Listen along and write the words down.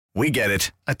We get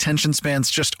it. Attention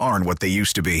spans just aren't what they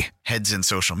used to be. Heads in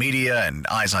social media and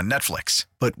eyes on Netflix.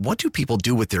 But what do people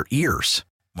do with their ears?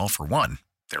 Well, for one,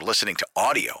 they're listening to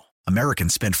audio.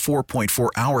 Americans spend 4.4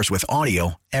 hours with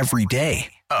audio every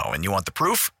day. Oh, and you want the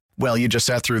proof? Well, you just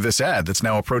sat through this ad that's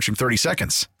now approaching 30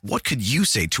 seconds. What could you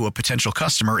say to a potential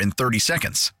customer in 30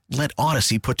 seconds? Let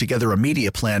Odyssey put together a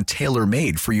media plan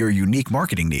tailor-made for your unique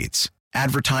marketing needs.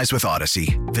 Advertise with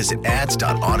Odyssey. Visit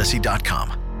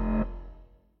ads.odyssey.com.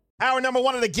 Hour number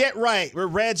one of the Get Right. We're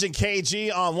Reg and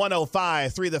KG on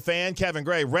 105.3 The Fan. Kevin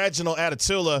Gray, Reginald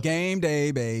Atatula. Game day,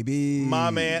 baby.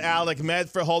 My man, Alec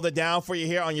Medford, hold it down for you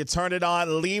here on your Turn It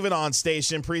On, Leave It On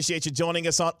station. Appreciate you joining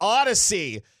us on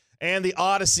Odyssey and the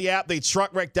Odyssey app, the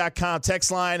truckwreck.com text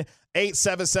line,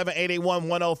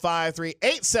 877-881-1053,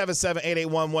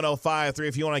 877-881-1053.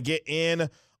 If you want to get in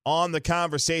on the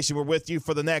conversation, we're with you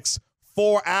for the next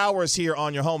 4 hours here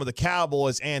on your home of the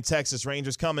Cowboys and Texas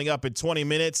Rangers. Coming up in 20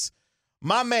 minutes,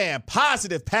 my man,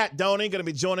 Positive Pat Doney, going to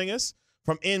be joining us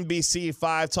from NBC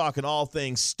 5, talking all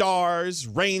things Stars,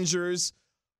 Rangers,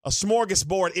 a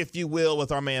smorgasbord, if you will,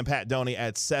 with our man Pat Doney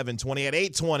at 7:20. At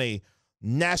 8:20,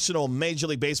 National Major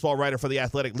League Baseball writer for The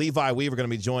Athletic, Levi Weaver, going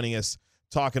to be joining us,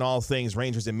 talking all things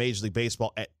Rangers and Major League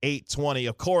Baseball at 8:20.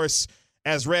 Of course,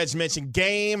 as Reg mentioned,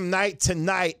 game night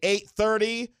tonight,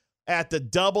 8:30. At the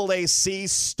AAC.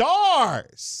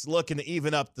 Stars looking to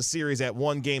even up the series at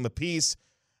one game apiece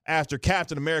after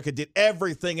Captain America did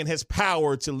everything in his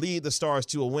power to lead the Stars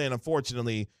to a win.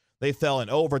 Unfortunately, they fell in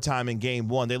overtime in game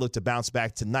one. They look to bounce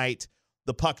back tonight.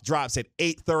 The puck drops at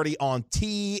 8:30 on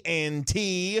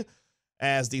TNT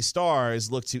as the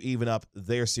Stars look to even up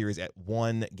their series at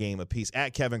one game apiece.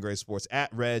 At Kevin Gray Sports,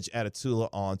 at Reg Atatula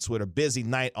on Twitter. Busy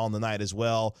night on the night as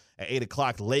well. At 8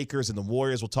 o'clock, Lakers and the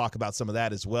Warriors. We'll talk about some of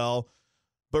that as well.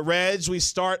 But, Reg, we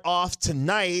start off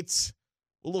tonight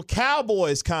a little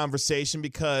Cowboys conversation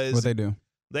because What'd they do?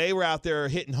 They were out there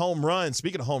hitting home runs.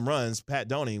 Speaking of home runs, Pat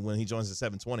Doney, when he joins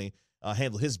at 7:20,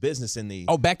 handled his business in the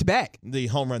back-to-back. The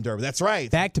home run derby. That's right.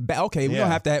 Back-to-back. Okay, we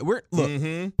don't have to.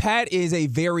 Look, Pat is a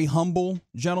very humble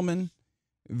gentleman.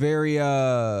 Very,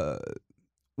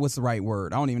 what's the right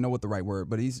word? I don't even know what the right word,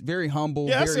 but he's very humble.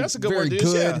 Yeah, very, that's a good very word, dude.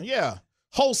 good. Yeah.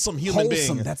 Wholesome human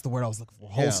being. That's the word I was looking for.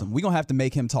 Wholesome. Yeah. We're going to have to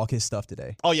make him talk his stuff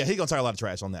today. Oh, yeah. He's going to talk a lot of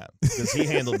trash on that because he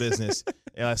handled business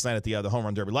last night at the home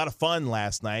run derby. A lot of fun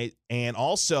last night. And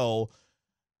also,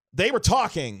 they were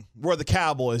talking, were the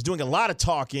Cowboys, doing a lot of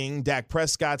talking. Dak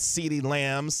Prescott, CeeDee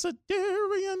Lamb,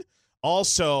 Sedarian.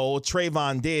 Also,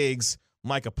 Trayvon Diggs,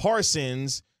 Micah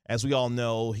Parsons. As we all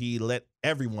know, he let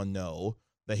everyone know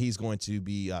that he's going to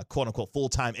be, quote-unquote,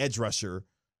 full-time edge rusher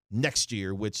next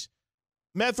year, which –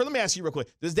 Medford, let me ask you real quick.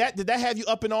 Did that have you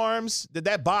up in arms? Did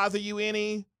that bother you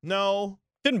any? No?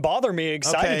 Didn't bother me.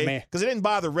 Excited me. Because it didn't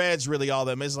bother Reg really all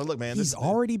that much. It's like, look, man. He's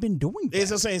already been doing that.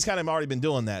 It's saying he's kind of already been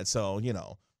doing that. So,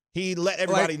 he let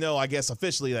everybody know, I guess,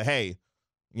 officially that, hey,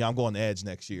 I'm going to edge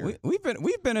next year.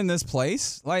 We've been in this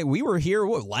place. Like, we were here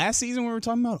last season we were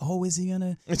talking about, is he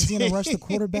gonna rush the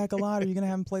quarterback a lot? Are you gonna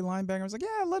have him play linebacker? I was like,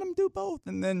 yeah, let him do both.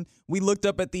 And then we looked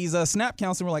up at these snap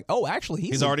counts and we're like, actually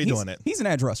he's already doing it. He's an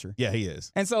edge rusher. Yeah, he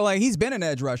is. And so he's been an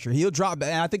edge rusher. He'll drop.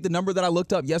 And I think the number that I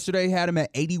looked up yesterday had him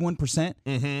at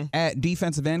 81% at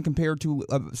defensive end compared to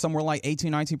somewhere like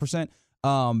 18-19%.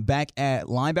 Back at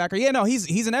linebacker. Yeah, no,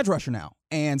 he's an edge rusher now.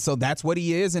 And so that's what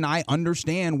he is. And I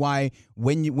understand why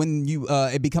when you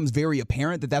it becomes very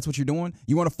apparent that that's what you're doing,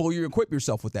 you want to fully equip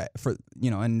yourself with that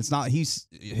and it's not,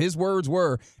 his words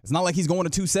were, it's not like he's going to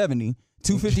 270,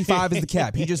 255 is the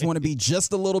cap. He just want to be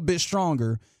just a little bit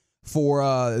stronger for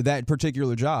that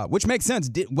particular job, which makes sense.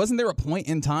 Wasn't there a point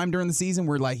in time during the season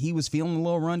where he was feeling a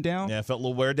little run down? Yeah, felt a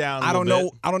little wear down. I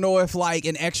don't know if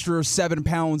an extra 7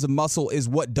 pounds of muscle is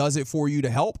what does it for you to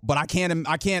help, but I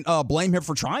can't blame him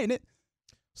for trying it.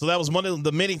 So that was one of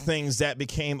the many things that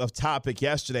became a topic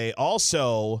yesterday.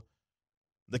 Also,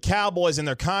 the Cowboys and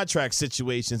their contract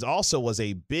situations also was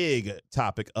a big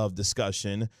topic of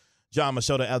discussion. John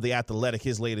Machota of The Athletic,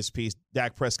 his latest piece,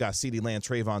 Dak Prescott, CeeDee Lamb,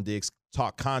 Trayvon Diggs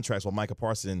talk contracts while Micah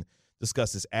Parsons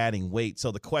discusses adding weight.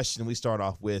 So the question we start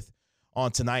off with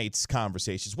on tonight's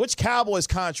conversations, which Cowboys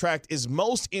contract is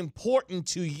most important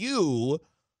to you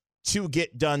to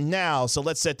get done now? So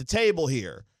let's set the table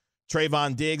here.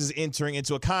 Trayvon Diggs is entering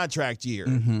into a contract year.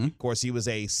 Of course, he was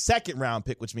a second-round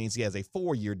pick, which means he has a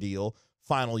 4-year deal,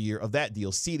 final year of that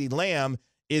deal. CeeDee Lamb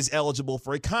is eligible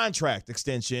for a contract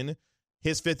extension.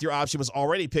 His 5th-year option was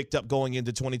already picked up going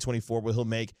into 2024, where he'll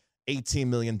make $18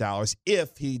 million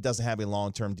if he doesn't have a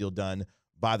long-term deal done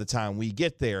by the time we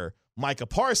get there. Micah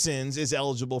Parsons is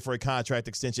eligible for a contract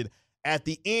extension at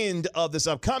the end of this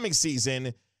upcoming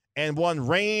season, and one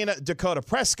Rayne Dakota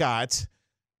Prescott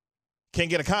can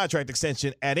get a contract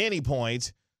extension at any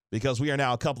point because we are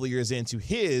now a couple of years into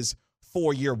his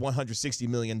 4-year, $160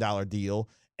 million deal,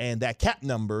 and that cap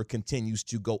number continues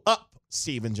to go up,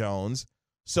 Stephen Jones.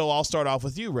 So I'll start off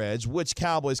with you, Reg. Which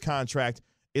Cowboys contract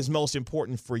is most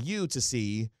important for you to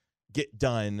see get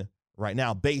done right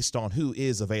now based on who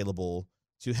is available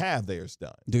to have theirs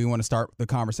done? Do you want to start the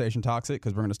conversation toxic?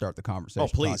 Because we're going to start the conversation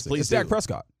toxic. Please It's do. Dak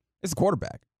Prescott. It's the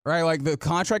quarterback, right? Like, the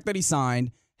contract that he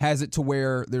signed has it to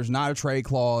where there's not a trade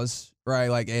clause, right?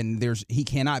 Like, and he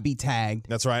cannot be tagged.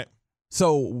 That's right.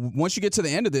 So once you get to the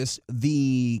end of this,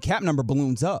 the cap number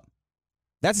balloons up.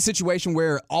 That's a situation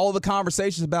where all the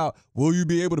conversations about, will you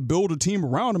be able to build a team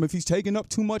around him if he's taking up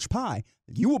too much pie?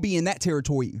 You will be in that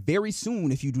territory very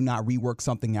soon if you do not rework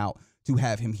something out to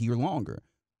have him here longer.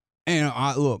 And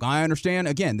I understand,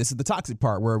 again, this is the toxic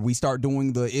part where we start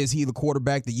doing is he the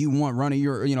quarterback that you want running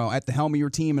your, at the helm of your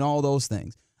team and all those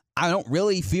things. I don't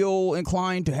really feel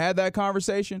inclined to have that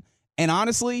conversation. And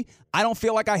honestly, I don't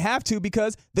feel like I have to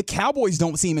because the Cowboys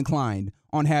don't seem inclined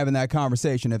on having that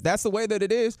conversation. If that's the way that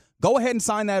it is, go ahead and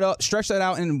sign that up, stretch that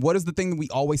out. And what is the thing that we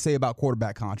always say about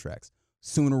quarterback contracts?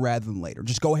 Sooner rather than later.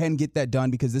 Just go ahead and get that done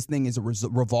because this thing is a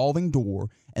revolving door,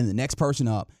 and the next person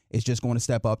up is just going to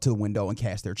step up to the window and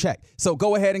cash their check. So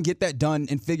go ahead and get that done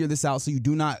and figure this out so you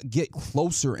do not get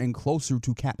closer and closer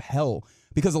to cap hell.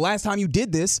 Because the last time you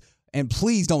did this, and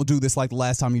please don't do this like the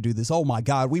last time you do this. Oh, my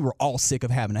God, we were all sick of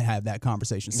having to have that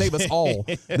conversation. Save us all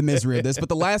the misery of this. But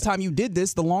the last time you did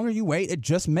this, the longer you wait, it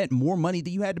just meant more money that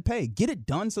you had to pay. Get it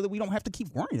done so that we don't have to keep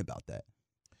worrying about that.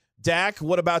 Dak,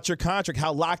 what about your contract?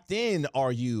 How locked in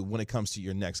are you when it comes to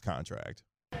your next contract?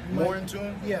 More in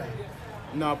tune? Yeah.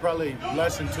 No, probably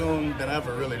less in tune than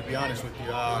ever, really, to be honest with you.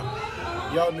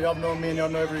 Y'all know me, and y'all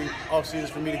know every offseason is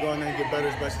for me to go in there and get better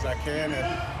as best as I can.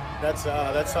 And that's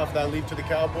stuff that I leave to the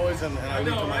Cowboys and I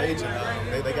leave to my agent.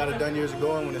 They got it done years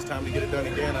ago, and when it's time to get it done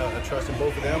again, I trust in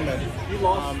both of them.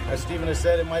 And as Steven has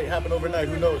said, it might happen overnight.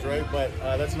 Who knows, right? But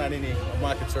that's not any of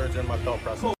my concerns or my thought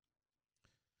process.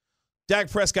 Dak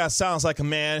Prescott sounds like a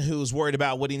man who's worried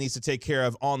about what he needs to take care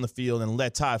of on the field and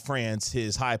let Todd France,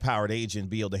 his high-powered agent,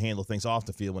 be able to handle things off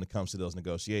the field when it comes to those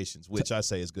negotiations, which I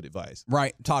say is good advice.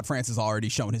 Right. Todd France has already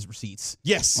shown his receipts.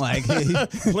 Yes. Like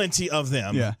plenty of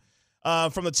them. Yeah.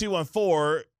 From the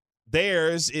 214,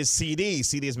 theirs is CD.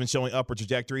 CD has been showing upward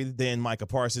trajectory. Then Micah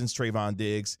Parsons, Trayvon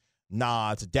Diggs,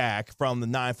 nod to Dak. From the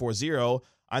 940,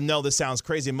 I know this sounds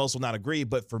crazy and most will not agree,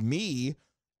 but for me,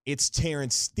 it's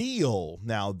Terrence Steele.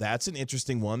 Now, that's an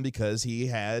interesting one because he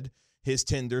had his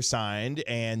tender signed,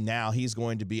 and now he's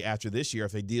going to be, after this year,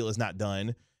 if a deal is not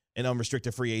done, an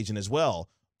unrestricted free agent as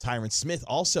well. Tyron Smith,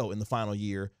 also in the final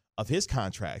year of his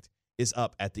contract, is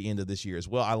up at the end of this year as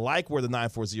well. I like where the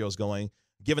 940 is going,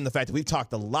 given the fact that we've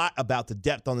talked a lot about the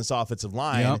depth on this offensive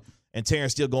line, and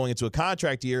Terrence Steele going into a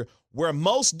contract year where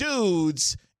most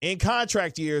dudes in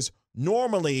contract years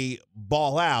normally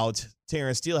ball out.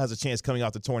 Terrence Steele has a chance coming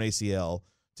off the torn ACL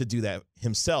to do that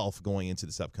himself going into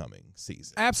this upcoming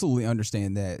season. Absolutely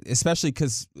understand that, especially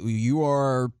because you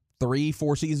are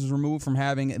 3-4 seasons removed from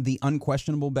having the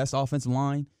unquestionable best offensive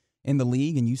line in the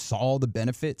league, and you saw the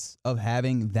benefits of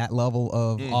having that level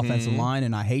of offensive line.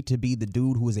 And I hate to be the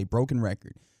dude who is a broken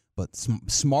record, but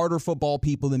smarter football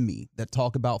people than me that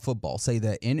talk about football say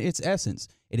that in its essence,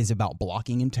 it is about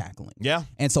blocking and tackling. Yeah.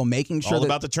 And so making sure all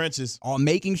about the trenches.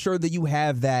 Making sure that you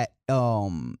have that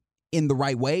in the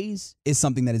right ways is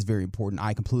something that is very important.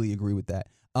 I completely agree with that.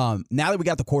 Now that we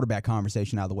got the quarterback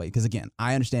conversation out of the way, because again,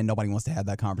 I understand nobody wants to have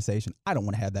that conversation. I don't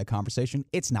want to have that conversation.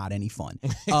 It's not any fun.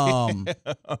 The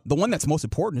one that's most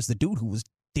important is the dude who was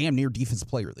damn near Defensive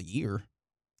Player of the Year.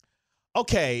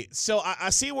 Okay, so I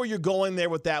see where you're going there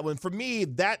with that one. For me,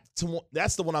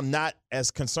 that's the one I'm not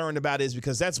as concerned about, is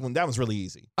because that was really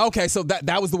easy. Okay, so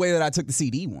that was the way that I took the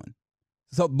CD one.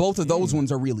 So both of those ones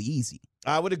are really easy.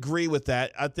 I would agree with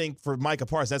that. I think for Micah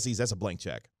Parsons, that's easy. That's a blank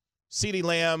check. CeeDee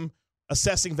Lamb,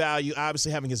 assessing value,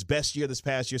 obviously having his best year this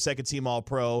past year, second team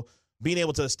All-Pro, being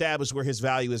able to establish where his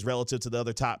value is relative to the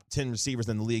other top 10 receivers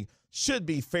in the league should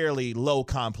be fairly low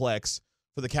complex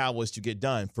for the Cowboys to get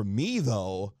done. For me,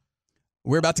 though,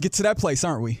 we're about to get to that place,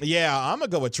 aren't we? Yeah, I'm going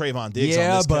to go with Trayvon Diggs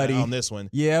on this one.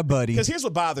 Yeah, buddy. Because here's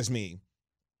what bothers me.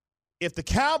 If the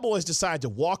Cowboys decide to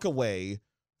walk away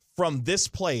from this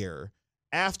player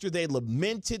after they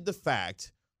lamented the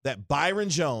fact that Byron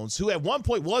Jones, who at one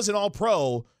point was an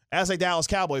All-Pro as a Dallas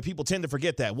Cowboy, people tend to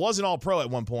forget that, was an All-Pro at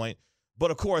one point, but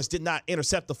of course did not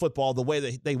intercept the football the way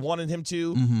that they wanted him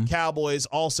to. Cowboys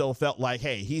also felt like,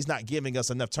 hey, he's not giving us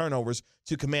enough turnovers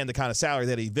to command the kind of salary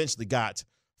that he eventually got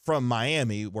from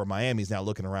Miami, where Miami's now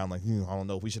looking around like, I don't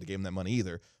know if we should have given him that money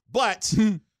either. But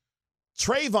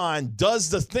Trayvon does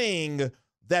the thing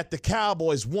that the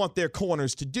Cowboys want their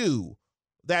corners to do.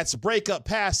 That's break up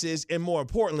passes and, more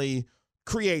importantly,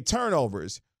 create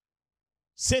turnovers.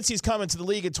 Since he's come into the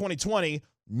league in 2020,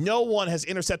 no one has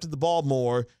intercepted the ball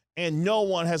more and no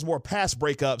one has more pass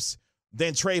breakups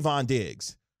than Trayvon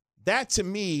Diggs. That, to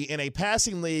me, in a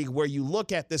passing league where you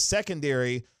look at this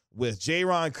secondary with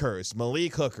Jaron Kearse,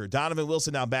 Malik Hooker, Donovan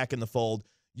Wilson now back in the fold,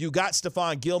 you got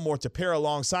Stephon Gilmore to pair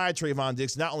alongside Trayvon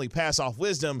Diggs, not only pass off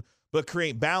wisdom, but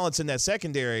create balance in that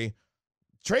secondary.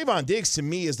 Trayvon Diggs, to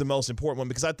me, is the most important one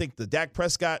because I think the Dak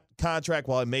Prescott contract,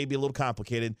 while it may be a little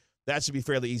complicated, that should be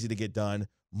fairly easy to get done.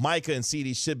 Micah and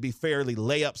CeeDee should be fairly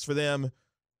layups for them.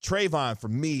 Trayvon, for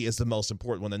me, is the most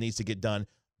important one that needs to get done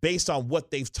based on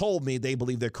what they've told me they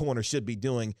believe their corner should be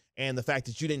doing and the fact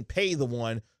that you didn't pay the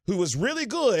one who was really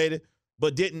good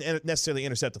but didn't necessarily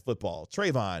intercept the football.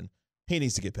 Trayvon, he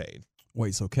needs to get paid.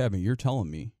 Wait, so Kevin, you're telling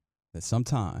me that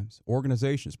sometimes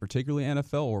organizations, particularly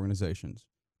NFL organizations,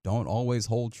 don't always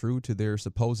hold true to their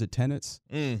supposed tenets?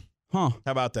 Huh. How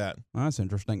about that? That's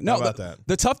interesting. How about that?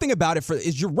 The tough thing about it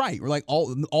is you're right. Like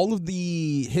all of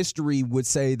the history would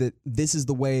say that this is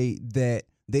the way that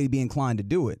they'd be inclined to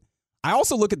do it. I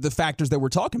also look at the factors that we're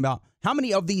talking about. How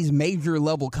many of these major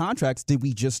level contracts did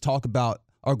we just talk about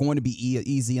are going to be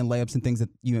easy and layups and things that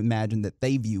you imagine that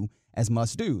they view as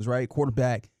must-dos, right?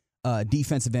 Quarterback,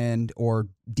 defensive end, or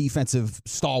defensive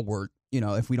stalwart,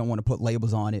 if we don't want to put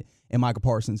labels on it, and Micah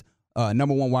Parsons,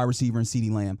 number one wide receiver in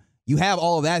CeeDee Lamb. You have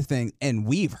all of that thing, and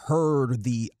we've heard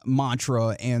the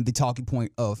mantra and the talking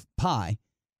point of pie.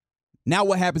 Now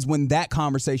what happens when that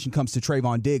conversation comes to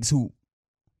Trayvon Diggs, who,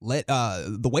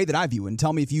 the way that I view it, and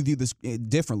tell me if you view this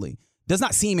differently, does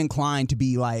not seem inclined to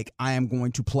be like, I am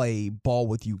going to play ball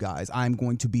with you guys. I'm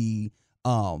going to be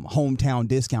hometown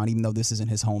discount, even though this isn't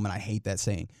his home, and I hate that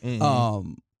saying.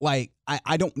 Mm-hmm.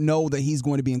 I don't know that he's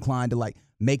going to be inclined to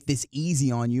make this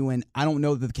easy on you, and I don't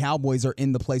know that the Cowboys are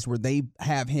in the place where they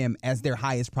have him as their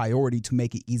highest priority to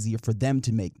make it easier for them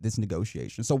to make this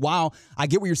negotiation. So while I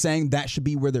get what you're saying, that should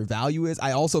be where their value is,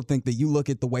 I also think that you look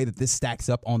at the way that this stacks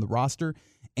up on the roster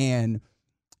and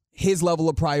his level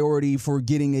of priority for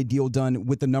getting a deal done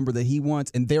with the number that he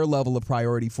wants and their level of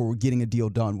priority for getting a deal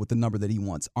done with the number that he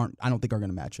wants I don't think are going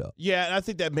to match up. Yeah, and I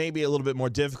think that may be a little bit more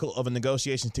difficult of a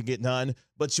negotiation to get done.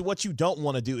 But what you don't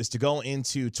want to do is to go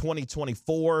into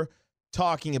 2024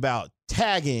 talking about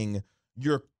tagging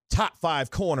your top 5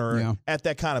 corner at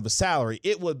that kind of a salary.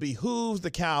 It would behoove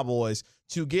the Cowboys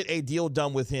to get a deal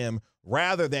done with him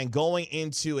rather than going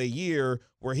into a year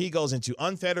where he goes into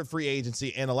unfettered free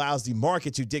agency and allows the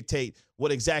market to dictate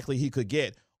what exactly he could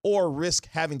get, or risk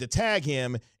having to tag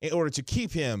him in order to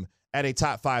keep him at a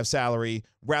top 5 salary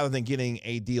rather than getting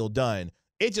a deal done.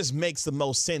 It just makes the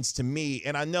most sense to me.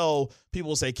 And I know people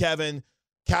will say, Kevin,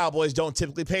 Cowboys don't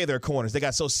typically pay their corners. They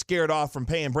got so scared off from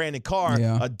paying Brandon Carr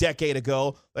a decade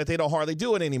ago that they don't hardly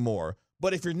do it anymore.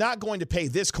 But if you're not going to pay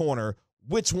this corner,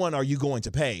 which one are you going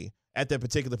to pay at that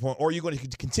particular point? Or are you going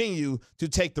to continue to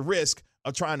take the risk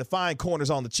of trying to find corners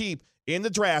on the cheap in the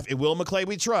draft, in Will McClay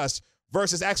we trust,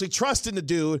 versus actually trusting the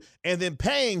dude and then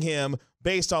paying him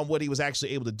based on what he was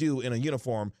actually able to do in a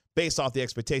uniform based off the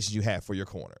expectations you have for your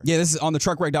corner? Yeah, this is on the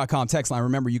truckwreck.com text line.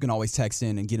 Remember, you can always text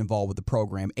in and get involved with the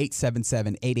program,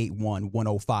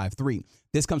 877-881-1053.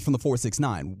 This comes from the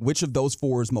 469. Which of those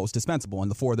 4 is most dispensable?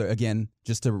 And the 4, again,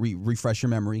 just to refresh your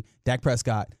memory, Dak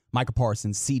Prescott, Micah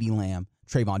Parsons, CeeDee Lamb,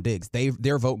 Trayvon Diggs.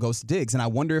 Their vote goes to Diggs. And I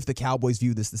wonder if the Cowboys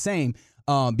view this the same,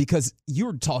 because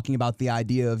you're talking about the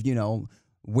idea of,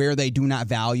 where they do not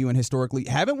value, and historically,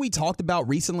 haven't we talked about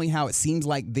recently how it seems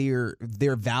like their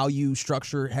value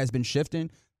structure has been shifting?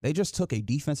 They just took a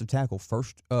defensive tackle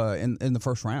first in the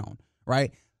first round,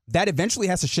 right? That eventually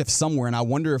has to shift somewhere, and I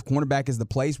wonder if cornerback is the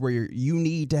place where you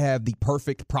need to have the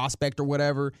perfect prospect or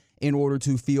whatever in order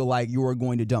to feel like you're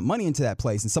going to dump money into that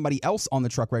place. And somebody else on the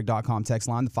truckwreck.com text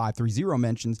line, the 530,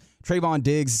 mentions Trayvon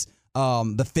Diggs,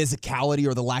 the physicality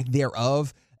or the lack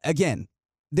thereof. Again,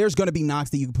 there's going to be knocks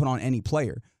that you can put on any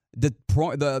player. The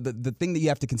thing that you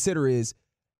have to consider is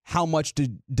how much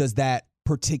does that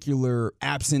particular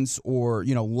absence or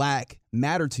lack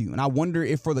matter to you? And I wonder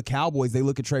if for the Cowboys, they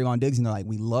look at Trayvon Diggs and they're like,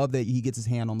 we love that he gets his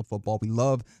hand on the football. We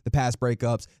love the pass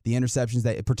breakups, the interceptions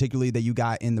that particularly that you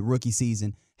got in the rookie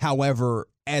season. However,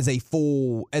 as a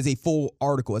full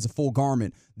article, as a full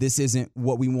garment, this isn't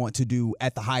what we want to do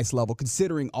at the highest level,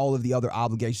 considering all of the other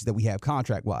obligations that we have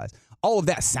contract-wise. All of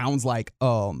that sounds like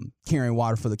carrying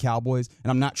water for the Cowboys, and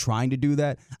I'm not trying to do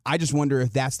that. I just wonder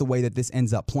if that's the way that this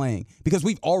ends up playing, because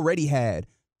we've already had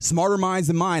smarter minds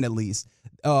than mine, at least,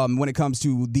 when it comes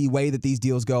to the way that these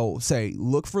deals go. Say,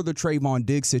 look for the Trayvon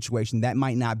Diggs situation. That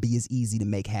might not be as easy to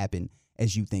make happen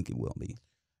as you think it will be.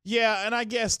 Yeah, and I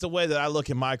guess the way that I look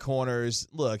at my corners,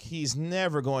 look, he's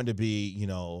never going to be,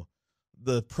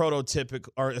 the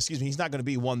prototypical, he's not going to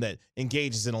be one that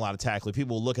engages in a lot of tackling.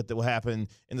 People will look at what happened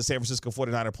in the San Francisco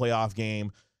 49er playoff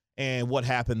game and what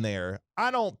happened there.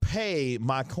 I don't pay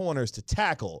my corners to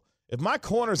tackle. If my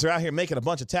corners are out here making a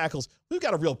bunch of tackles, we've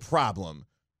got a real problem.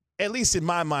 At least in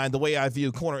my mind, the way I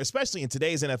view corner, especially in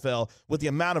today's NFL, with the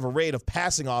amount of array of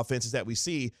passing offenses that we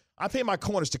see, I pay my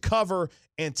corners to cover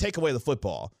and take away the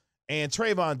football. And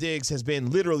Trayvon Diggs has been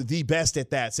literally the best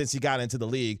at that since he got into the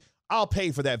league. I'll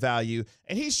pay for that value.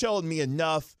 And he showed me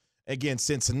enough against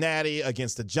Cincinnati,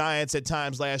 against the Giants at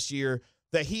times last year,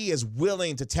 that he is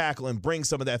willing to tackle and bring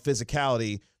some of that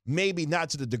physicality, maybe not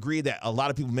to the degree that a lot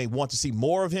of people may want to see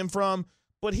more of him from,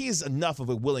 but he's enough of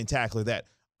a willing tackler that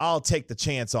I'll take the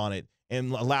chance on it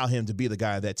and allow him to be the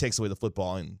guy that takes away the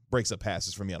football and breaks up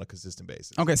passes for me on a consistent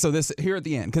basis. Okay, so this here at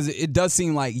the end, because it does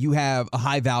seem like you have a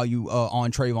high value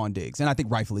on Trayvon Diggs, and I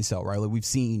think rightfully so, right? Like we've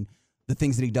seen the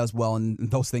things that he does well, and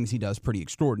those things he does pretty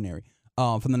extraordinary.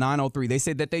 From the 903, they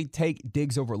said that they take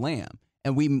Diggs over Lamb.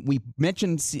 And we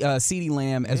mentioned CeeDee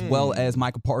Lamb as well as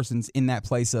Michael Parsons in that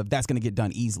place of that's going to get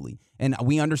done easily. And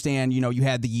we understand, you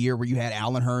had the year where you had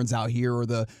Allen Hurns out here or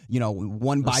the,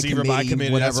 one by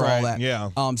committee, whatever, all that. Yeah.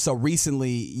 So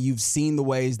recently you've seen the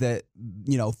ways that,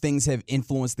 things have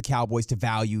influenced the Cowboys to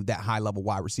value that high-level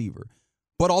wide receiver.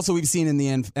 But also we've seen in the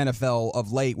NFL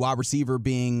of late wide receiver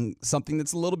being something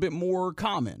that's a little bit more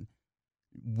common.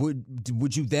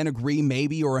 Would you then agree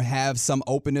maybe or have some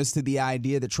openness to the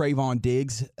idea that Trayvon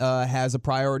Diggs has a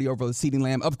priority over CeeDee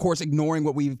Lamb? Of course, ignoring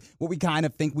what we kind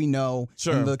of think we know,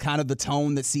 sure, and the kind of the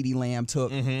tone that CeeDee Lamb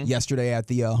took yesterday at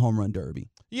the home run derby.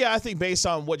 Yeah, I think based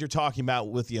on what you're talking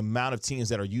about with the amount of teams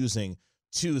that are using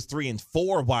 2, 3, and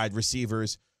 4 wide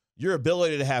receivers, your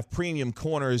ability to have premium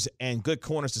corners and good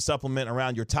corners to supplement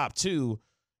around your top 2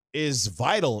 is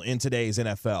vital in today's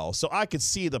NFL. So I could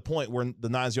see the point where the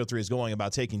 903 is going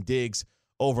about taking Diggs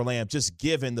over Lamb, just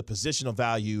given the positional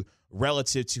value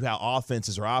relative to how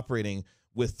offenses are operating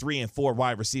with 3 and 4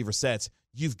 wide receiver sets.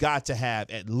 You've got to have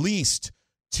at least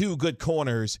 2 good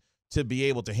corners to be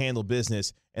able to handle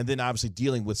business, and then obviously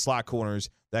dealing with slot corners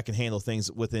that can handle things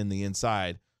within the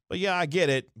inside. But yeah, I get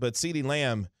it. But CeeDee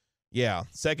Lamb, yeah,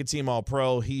 second team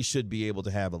All-Pro, he should be able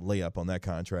to have a layup on that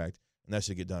contract. And that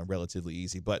should get done relatively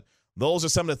easy. But those are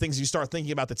some of the things you start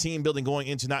thinking about the team building going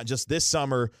into not just this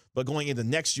summer, but going into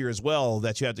next year as well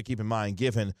that you have to keep in mind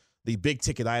given the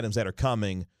big-ticket items that are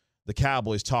coming. The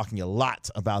Cowboys talking a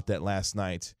lot about that last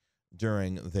night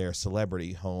during their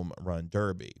Celebrity Home Run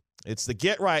Derby. It's the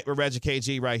Get Right with Reg and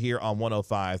KG right here on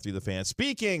 105 through the Fan.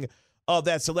 Speaking of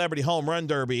that Celebrity Home Run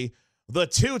Derby, the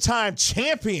 2-time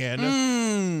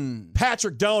champion,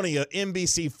 Patrick Doney of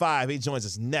NBC 5. He joins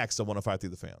us next on 105 through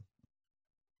the Fan.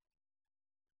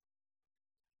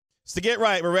 It's the Get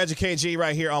Right with Reg and KG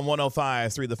right here on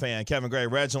 105 through the Fan. Kevin Gray,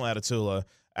 Reginald Atatula,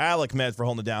 Alec Med for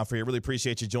holding it down for you. Really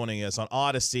appreciate you joining us on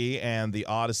Odyssey and the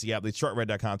Odyssey app, the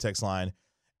shortred.com text line.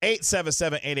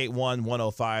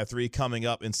 877-881-1053. Coming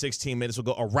up in 16 minutes,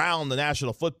 we'll go around the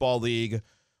National Football League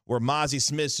where Mozzie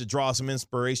Smith should draw some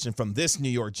inspiration from this New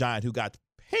York Giant who got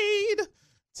paid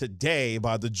today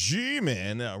by the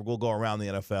G-Men. We'll go around the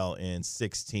NFL in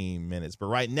 16 minutes. But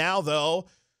right now, though,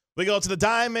 we go to the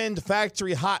Diamond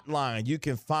Factory Hotline. You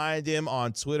can find him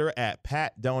on Twitter at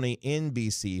Pat Doney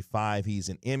NBC5. He's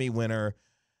an Emmy winner,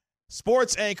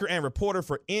 sports anchor and reporter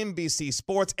for NBC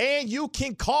Sports. And you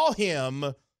can call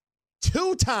him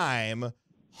 2-time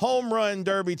home run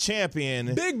derby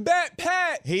champion. Big Bet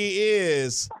Pat. He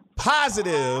is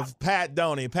positive Pat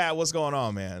Doney. Pat, what's going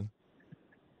on, man?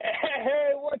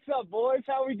 Hey, what's up, boys?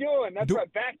 How we doing? That's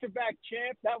right, back-to-back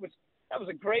champ. That was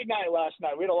a great night last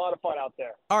night. We had a lot of fun out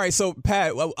there. All right, so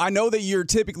Pat, I know that you're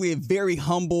typically a very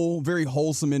humble, very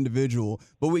wholesome individual,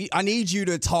 but I need you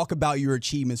to talk about your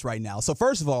achievements right now. So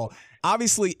first of all,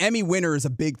 obviously Emmy winner is a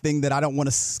big thing that I don't want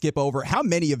to skip over. How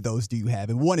many of those do you have?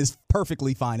 And one is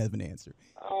perfectly fine as an answer.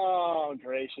 Oh,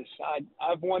 gracious.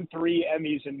 I've won 3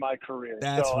 Emmys in my career.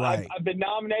 That's right. I've been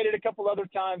nominated a couple other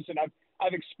times, and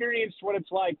I've experienced what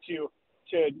it's like to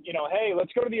hey,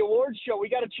 let's go to the awards show. We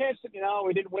got a chance to,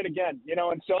 we didn't win again,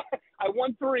 and so I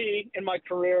won 3 in my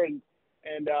career, and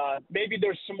maybe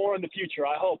there's some more in the future,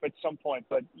 I hope, at some point,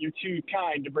 but you're too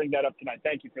kind to bring that up tonight.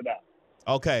 Thank you for that.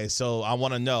 Okay, so I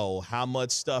want to know, how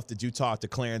much stuff did you talk to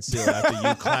Clarence Hill after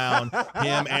you clowned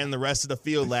him and the rest of the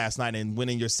field last night and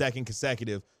winning your second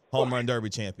consecutive home run derby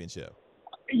championship?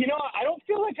 I don't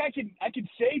feel like I could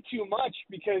say too much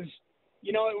because,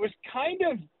 it was kind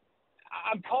of,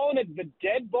 I'm calling it the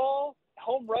dead ball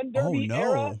home run derby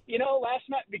era, last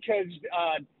night because,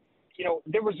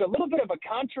 there was a little bit of a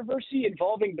controversy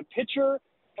involving the pitcher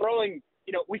throwing,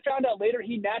 we found out later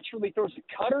he naturally throws a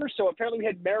cutter. So apparently we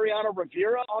had Mariano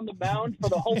Rivera on the mound for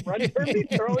the home run derby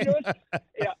throwing to us.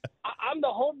 Yeah, I'm the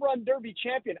home run derby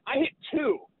champion. I hit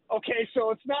 2. Okay,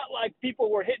 so it's not like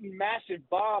people were hitting massive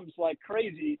bombs like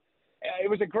crazy. It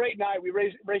was a great night. We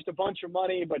raised a bunch of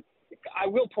money, but I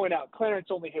will point out Clarence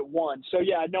only hit 1. So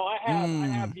yeah, no, I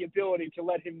have the ability to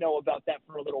let him know about that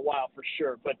for a little while for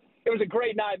sure. But it was a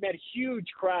great night, man. Huge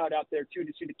crowd out there too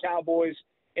to see the Cowboys,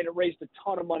 and it raised a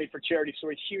ton of money for charity. So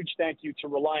a huge thank you to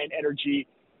Reliant Energy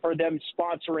for them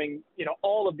sponsoring,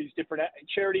 all of these different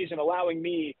charities and allowing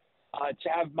me to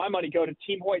have my money go to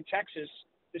Team Hoyt, Texas,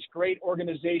 this great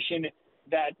organization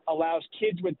that allows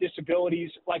kids with disabilities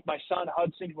like my son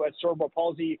Hudson, who has cerebral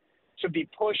palsy, to be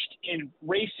pushed in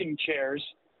racing chairs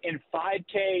in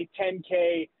 5K,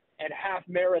 10K, and half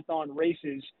marathon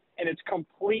races. And it's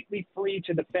completely free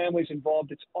to the families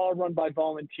involved. It's all run by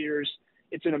volunteers.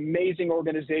 It's an amazing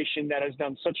organization that has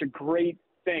done such a great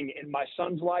thing in my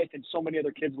son's life and so many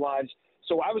other kids' lives.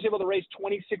 So I was able to raise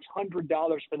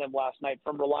 $2,600 for them last night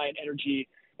from Reliant Energy.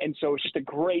 And so it's just a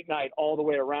great night all the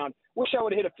way around. Wish I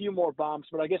would have hit a few more bombs,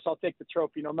 but I guess I'll take the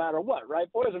trophy no matter what,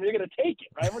 right, boys? I mean, you're going to take it,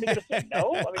 right? What are you going to say,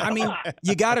 no? I mean,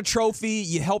 you got a trophy,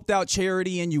 you helped out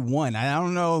charity, and you won. I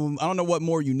don't know what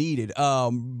more you needed.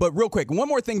 But real quick, one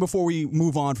more thing before we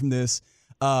move on from this.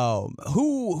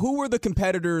 Who were the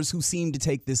competitors who seemed to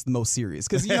take this the most serious?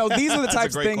 Because these are the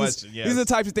types of things. Yes. These are the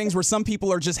types of things where some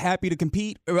people are just happy to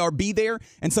compete or be there,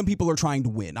 and some people are trying to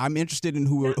win. I'm interested in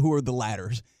who are the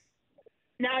latters.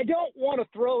 Now, I don't want to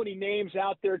throw any names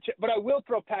out there, but I will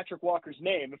throw Patrick Walker's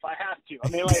name if I have to. I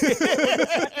mean,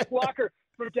 Patrick Walker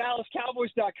from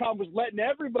DallasCowboys.com was letting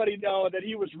everybody know that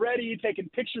he was ready, taking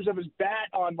pictures of his bat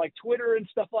on, Twitter and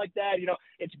stuff like that.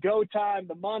 It's go time,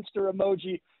 the monster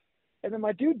emoji. And then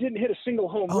my dude didn't hit a single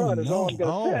home run is all I'm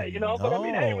going to say, But, I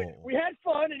mean, hey, we had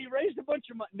fun, and he raised a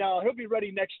bunch of money. No, he'll be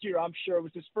ready next year, I'm sure. It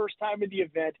was his first time in the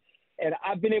event, and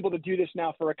I've been able to do this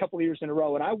now for a couple of years in a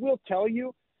row. And I will tell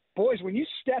you, boys, when you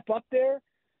step up there,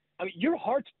 I mean, your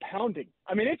heart's pounding.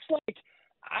 I mean, it's like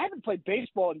I haven't played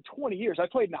baseball in 20 years. I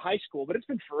played in high school, but it's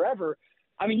been forever.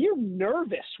 I mean, you're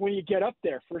nervous when you get up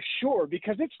there for sure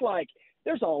because it's like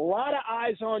there's a lot of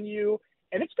eyes on you,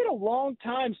 and it's been a long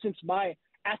time since my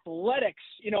athletics,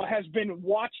 has been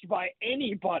watched by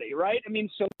anybody, right? I mean,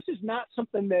 so this is not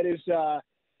something that is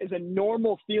a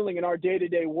normal feeling in our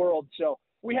day-to-day world. So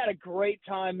we had a great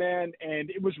time, man, and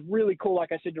it was really cool,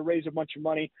 like I said, to raise a bunch of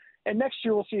money. And next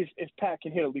year we'll see if Pat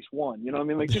can hit at least one. You know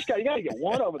what I mean? You got to get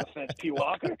one over the fence, P.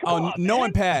 Walker. Come on,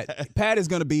 knowing Pat is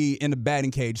going to be in the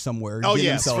batting cage somewhere. Oh,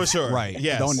 yes, for sure. Right.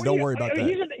 Yes. Don't worry about that.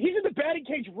 He's in the batting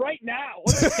cage right now.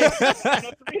 What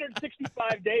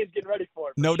 365 days getting ready for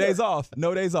it. No days off.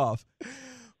 No days off.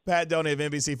 Pat Doney of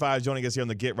NBC5 joining us here on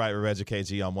the Get Right with Reg and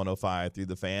KG on 105 through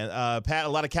the Fan. Pat, a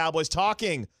lot of Cowboys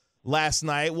talking last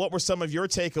night. What were some of your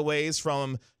takeaways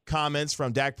from comments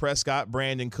from Dak Prescott,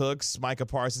 Brandon Cooks, Micah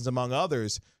Parsons, among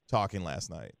others, talking last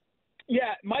night?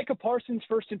 Yeah, Micah Parsons,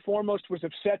 first and foremost, was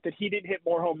upset that he didn't hit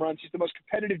more home runs. He's the most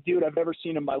competitive dude I've ever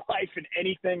seen in my life in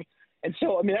anything. And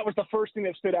so, I mean, that was the first thing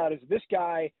that stood out is this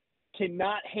guy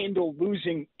cannot handle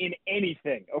losing in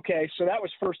anything, okay? So that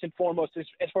was first and foremost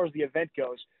as far as the event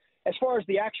goes. As far as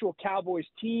the actual Cowboys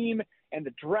team and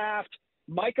the draft,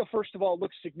 Micah, first of all,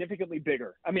 looks significantly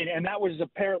bigger. I mean, and that was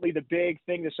apparently the big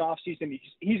thing this offseason.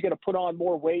 He's going to put on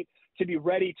more weight to be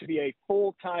ready to be a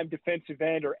full-time defensive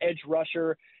end or edge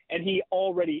rusher, and he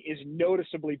already is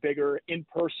noticeably bigger in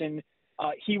person.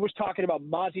 He was talking about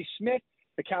Mozzie Smith,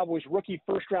 the Cowboys' rookie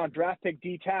first-round draft pick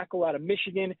D tackle out of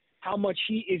Michigan, how much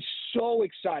he is so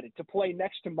excited to play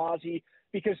next to Mozzie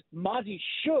because Mozzie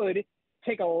should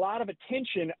take a lot of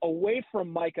attention away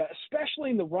from Micah, especially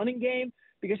in the running game,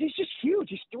 because he's just huge.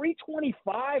 He's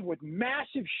 325 with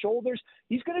massive shoulders.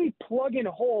 He's going to be plugging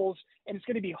holes, and it's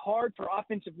going to be hard for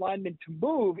offensive linemen to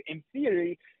move in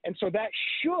theory. And so that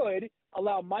should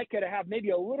allow Micah to have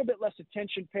maybe a little bit less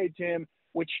attention paid to him,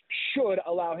 which should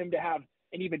allow him to have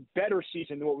an even better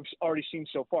season than what we've already seen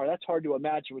so far. That's hard to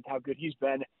imagine with how good he's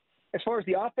been. As far as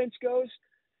the offense goes,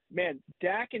 man,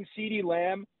 Dak and CeeDee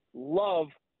Lamb love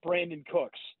Brandon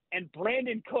Cooks, and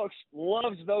Brandon Cooks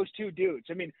loves those two dudes.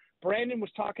 I mean, Brandon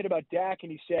was talking about Dak,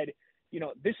 and he said,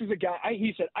 this is a guy –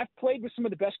 he said, I've played with some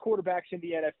of the best quarterbacks in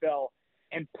the NFL,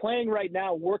 and playing right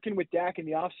now, working with Dak in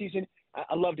the offseason,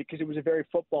 I loved it because it was a very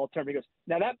football term. He goes,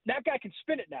 now that guy can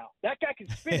spin it now. That guy can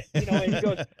spin it. And he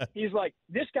goes, he's like,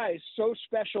 this guy is so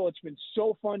special. It's been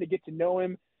so fun to get to know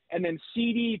him. And then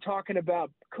CD talking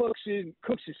about Cooks'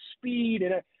 speed.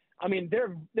 And I mean,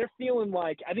 they're feeling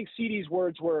like, I think CD's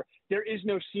words were, there is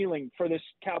no ceiling for this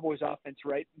Cowboys offense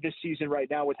this season right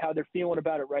now with how they're feeling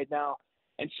about it right now.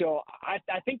 And so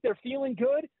I think they're feeling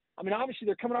good. I mean, obviously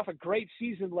they're coming off a great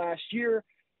season last year,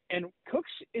 and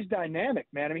Cooks is dynamic,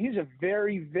 man. I mean, he's a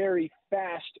very, very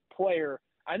fast player.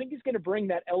 I think he's going to bring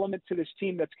that element to this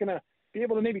team that's going to be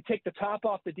able to maybe take the top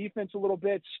off the defense a little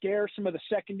bit, scare some of the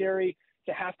secondary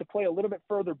to have to play a little bit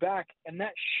further back, and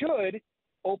that should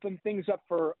open things up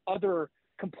for other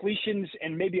completions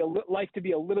and maybe life to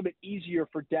be a little bit easier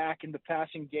for Dak in the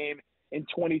passing game in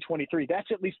 2023. That's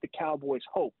at least the Cowboys'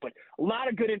 hope. But a lot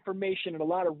of good information and a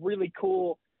lot of really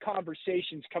cool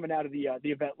conversations coming out of the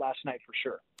event last night for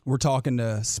sure. We're talking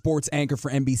to sports anchor for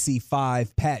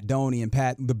NBC5, Pat Doney. And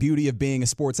Pat, the beauty of being a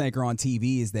sports anchor on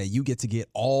TV is that you get to get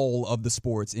all of the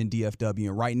sports in DFW.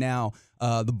 And right now,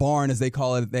 the barn, as they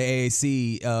call it, the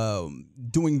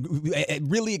AAC, doing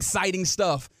really exciting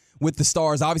stuff with the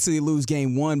Stars. Obviously, they lose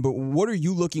game one, but what are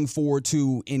you looking forward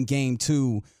to in game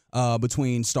two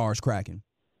between Stars Kraken?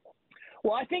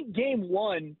 Well, I think game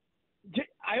one,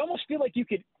 I almost feel like you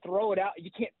could throw it out.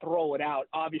 You can't throw it out.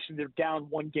 Obviously, they're down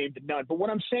 1-0. But what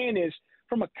I'm saying is,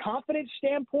 from a confidence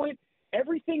standpoint,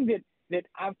 everything that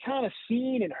I've kind of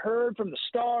seen and heard from the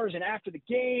Stars and after the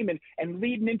game and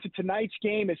leading into tonight's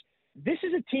game is this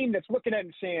is a team that's looking at it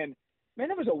and saying, man,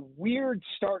 that was a weird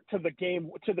start to the game,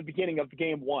 to the beginning of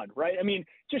game one, right? I mean,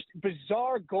 just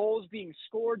bizarre goals being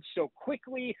scored so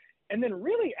quickly. And then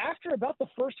really after about the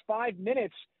first 5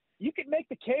 minutes, you could make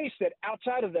the case that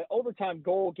outside of the overtime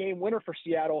goal game winner for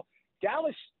Seattle,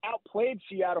 Dallas outplayed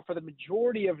Seattle for the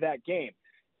majority of that game.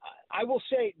 I will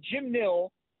say Jim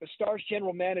Nill, the Stars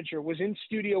general manager, was in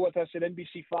studio with us at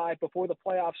NBC5 before the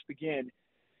playoffs began.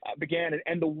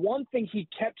 And the one thing he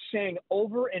kept saying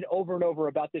over and over and over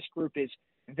about this group is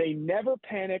they never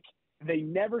panic, they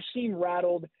never seem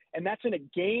rattled, and that's in a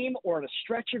game or in a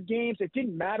stretch of games. It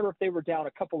didn't matter if they were down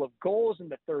a couple of goals in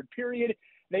the third period.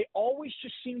 They always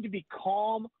just seemed to be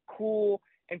calm, cool,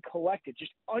 and collected,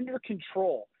 just under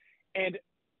control. And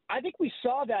I think we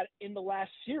saw that in the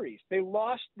last series. They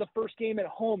lost the first game at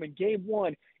home in game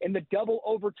one in the double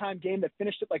overtime game that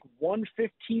finished at like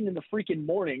 1:15 in the freaking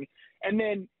morning. And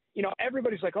then,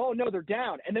 everybody's like, oh, no, they're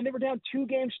down. And then they were down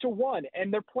 2-1,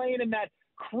 and they're playing in that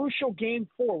crucial game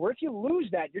 4, where if you lose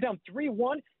that, you're down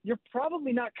 3-1, you're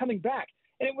probably not coming back.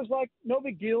 And it was like, no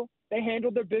big deal. They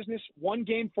handled their business, won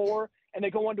game 4, and they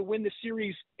go on to win the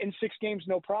series in 6 games,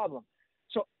 no problem.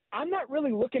 So I'm not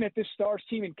really looking at this Stars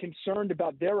team and concerned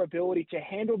about their ability to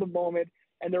handle the moment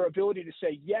and their ability to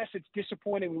say, yes, it's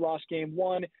disappointing we lost game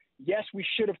 1. Yes, we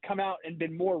should have come out and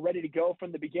been more ready to go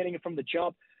from the beginning and from the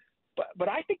jump. But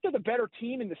I think they're the better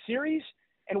team in the series.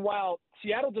 And while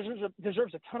Seattle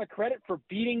deserves a ton of credit for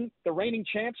beating the reigning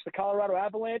champs, the Colorado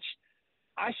Avalanche,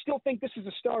 I still think this is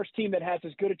a Stars team that has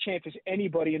as good a chance as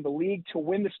anybody in the league to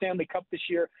win the Stanley Cup this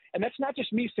year. And that's not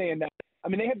just me saying that. I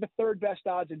mean, they have the third best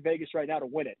odds in Vegas right now to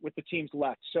win it with the teams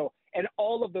left. So, and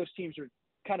all of those teams are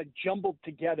kind of jumbled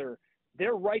together.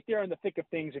 They're right there in the thick of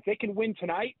things. If they can win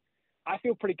tonight, I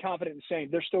feel pretty confident in saying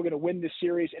they're still going to win this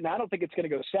series. And I don't think it's going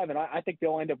to go 7. I think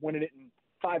they'll end up winning it in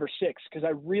 5 or 6. Because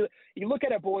you look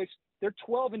at it, boys, they're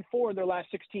 12-4 in their last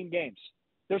 16 games.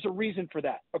 There's a reason for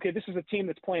that. Okay, this is a team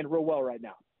that's playing real well right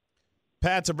now.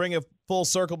 Pat, to bring it full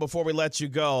circle before we let you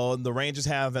go, the Rangers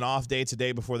have an off day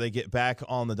today before they get back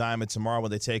on the diamond tomorrow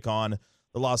when they take on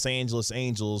the Los Angeles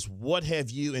Angels. What have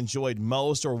you enjoyed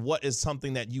most, or what is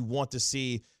something that you want to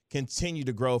see continue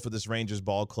to grow for this Rangers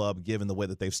ball club, given the way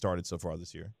that they've started so far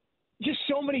this year? Just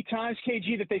so many times,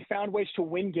 KG, that they found ways to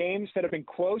win games that have been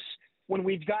close when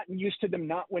we've gotten used to them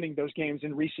not winning those games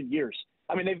in recent years.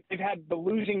 I mean, they've had the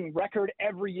losing record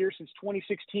every year since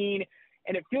 2016,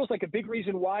 and it feels like a big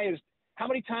reason why is how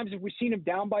many times have we seen them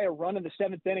down by a run in the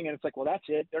 7th inning, and it's like, well, that's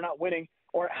it, they're not winning.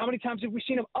 Or how many times have we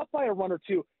seen them up by a run or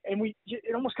two, and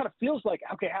it almost kind of feels like,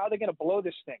 okay, how are they going to blow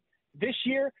this thing? This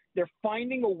year, they're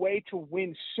finding a way to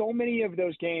win so many of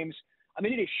those games. I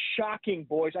mean, it is shocking,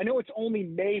 boys. I know it's only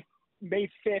May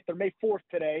 5th or May 4th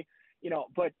today,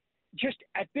 but just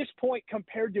at this point,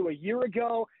 compared to a year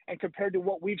ago and compared to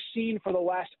what we've seen for the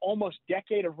last almost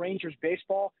decade of Rangers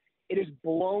baseball, it has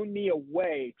blown me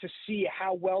away to see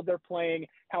how well they're playing,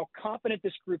 how confident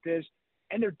this group is.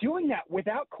 And they're doing that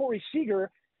without Corey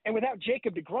Seager and without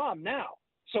Jacob deGrom now.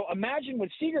 So imagine when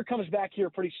Seager comes back here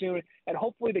pretty soon, and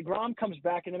hopefully deGrom comes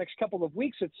back in the next couple of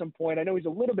weeks at some point. I know he's a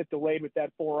little bit delayed with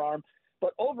that forearm.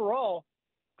 But overall,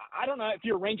 I don't know if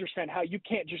you're a Rangers fan, how you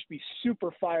can't just be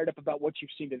super fired up about what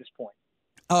you've seen to this point.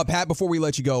 Pat, before we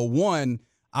let you go,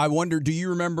 I wonder, do you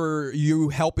remember you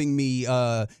helping me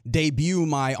debut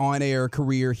my on-air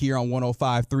career here on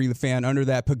 105.3 The Fan under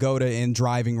that pagoda in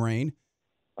driving rain?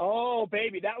 Oh,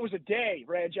 baby, that was a day,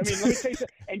 Reg. I mean, let me tell you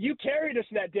something. And you carried us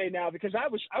that day now because I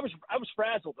was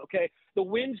frazzled. Okay, the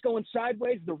wind's going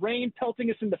sideways, the rain pelting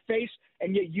us in the face,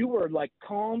 and yet you were like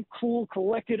calm, cool,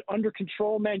 collected, under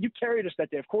control. Man, you carried us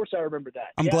that day. Of course, I remember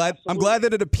that. I'm glad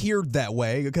that it appeared that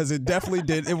way because it definitely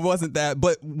did. It wasn't that.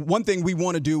 But one thing we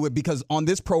want to do because on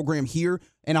this program here,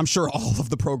 and I'm sure all of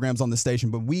the programs on the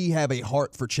station, but we have a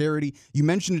heart for charity. You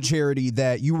mentioned a charity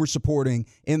that you were supporting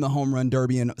in the Home Run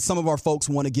Derby, and some of our folks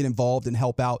want to get involved and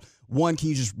help out. One, can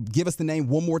you just give us the name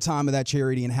one more time of that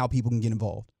charity and how people can get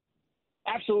involved?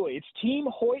 Absolutely. It's Team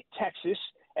Hoyt Texas,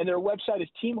 and their website is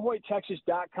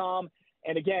teamhoyttexas.com.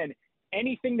 And again,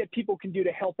 anything that people can do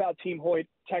to help out Team Hoyt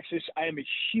Texas, I am a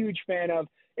huge fan of.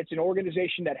 It's an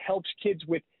organization that helps kids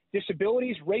with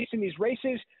disabilities race in these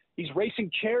races. These racing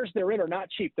chairs they're in are not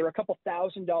cheap. They're a couple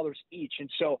 $1,000s each. And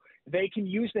so they can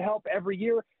use the help every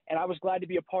year. And I was glad to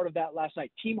be a part of that last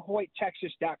night.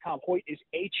 TeamHoytTexas.com. Hoyt is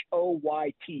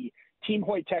Hoyt.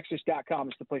 TeamHoytTexas.com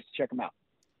is the place to check them out.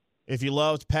 If you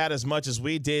loved Pat as much as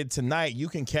we did tonight, you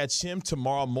can catch him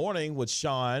tomorrow morning with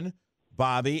Sean,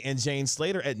 Bobby, and Jane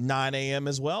Slater at 9 a.m.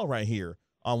 as well right here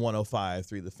on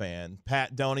 105.3 The Fan.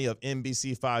 Pat Doney of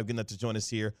NBC5 getting up to join us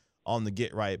here on the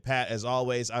Get Right. Pat, as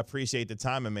always, I appreciate the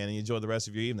time, man, and you enjoy the rest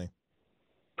of your evening.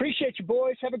 Appreciate you,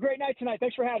 boys. Have a great night tonight.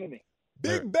 Thanks for having me.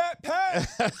 Big Bat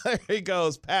Pat. There he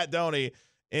goes, Pat Doney,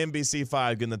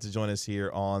 NBC5, getting up to join us here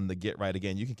on the Get Right.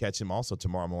 Again, you can catch him also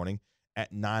tomorrow morning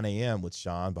at 9 a.m. with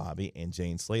Sean, Bobby, and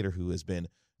Jane Slater, who has been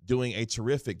doing a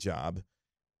terrific job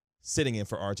sitting in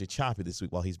for RJ Choppy this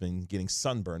week while he's been getting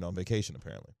sunburned on vacation,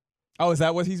 apparently. Oh, is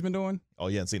that what he's been doing? Oh,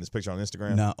 you haven't seen his picture on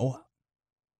Instagram? No. Oh.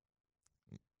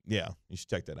 Yeah, you should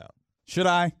check that out. Should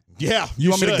I? Yeah,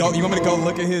 you want me to go? You want me to go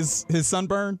look at his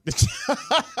sunburn?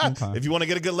 Okay. If you want to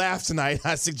get a good laugh tonight,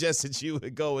 I suggest that you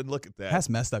would go and look at that. That's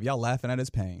messed up. Y'all laughing at his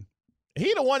pain.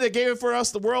 He the one that gave it for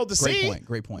us, the world to see.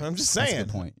 Great point. I'm just saying. That's a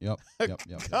good point.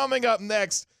 Yep. Coming up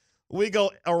next, we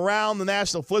go around the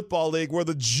National Football League where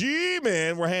the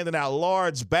G-Men were handing out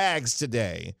large bags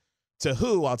today. To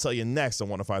who? I'll tell you next on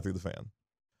 105.3 The Fan.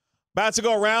 About to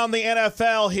go around the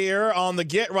NFL here on the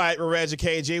Get Right with Reg and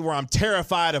KG, where I'm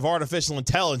terrified of artificial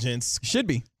intelligence. Should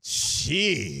be.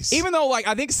 Jeez. Even though,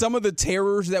 I think some of the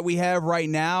terrors that we have right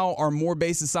now are more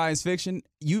based in science fiction,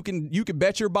 you can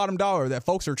bet your bottom dollar that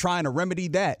folks are trying to remedy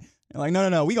that. They're like,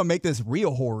 no, we gonna make this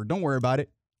real horror. Don't worry about it.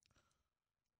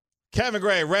 Kevin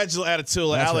Gray, Reginald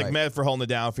Atatula, Alec right. Medford holding it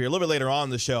down for you. A little bit later on in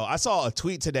the show, I saw a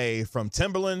tweet today from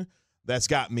Timberland that's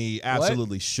got me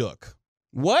absolutely shook.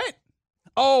 What?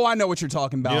 Oh, I know what you're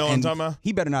talking about. You know what I'm talking about?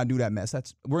 He better not do that mess.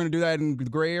 We're gonna do that in the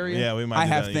gray area. Yeah, we might. I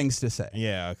have things to say.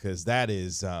 Yeah, because that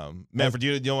is Medford.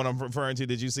 You know what I'm referring to?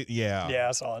 Did you see? Yeah. Yeah,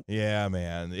 I saw it. Yeah,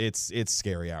 man, it's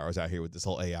scary hours out here with this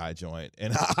whole AI joint,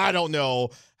 and I don't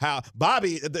know how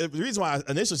Bobby. The reason why I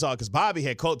initially saw it because Bobby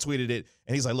had quote tweeted it,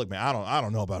 and he's like, "Look, man, I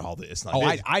don't know about all this."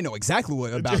 Like, I know exactly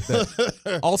what about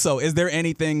that. Also, is there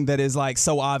anything that is like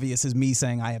so obvious as me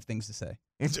saying I have things to say?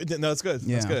 No, it's good.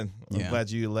 Yeah. That's good. I'm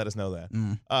glad you let us know that.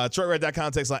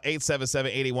 TroyRed.com text line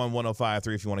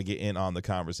 877-881-1053 if you want to get in on the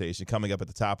conversation. Coming up at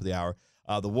the top of the hour,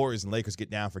 the Warriors and Lakers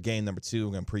get down for game number 2.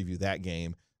 We're going to preview that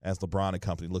game as LeBron and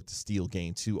company look to steal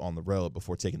game 2 on the road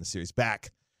before taking the series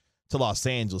back to Los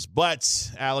Angeles.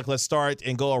 But, Alec, let's start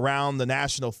and go around the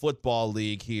National Football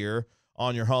League here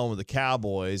on your home with the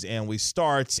Cowboys. And we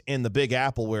start in the Big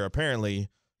Apple where apparently,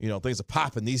 things are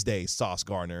popping these days, Sauce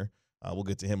Gardner. We'll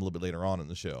get to him a little bit later on in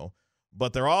the show.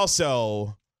 But they're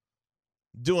also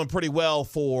doing pretty well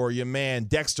for your man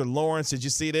Dexter Lawrence. Did you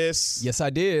see this? Yes,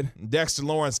 I did. Dexter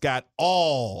Lawrence got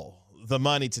all the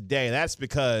money today. That's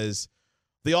because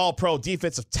the all-pro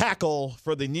defensive tackle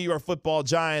for the New York Football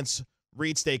Giants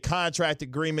reached a contract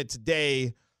agreement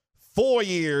today, 4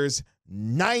 years,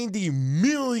 $90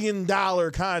 million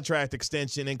contract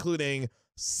extension, including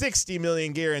 $60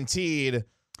 million guaranteed.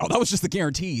 Oh, that was just the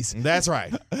guarantees. That's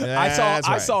right.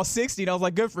 I saw 60 and I was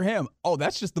like, good for him. Oh,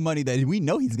 that's just the money that we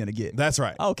know he's going to get. That's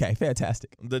right. Okay,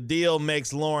 fantastic. The deal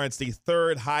makes Lawrence the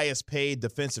third highest paid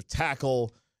defensive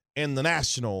tackle in the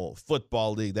National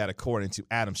Football League, that according to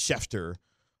Adam Schefter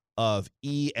of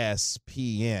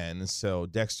ESPN. So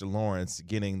Dexter Lawrence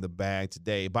getting the bag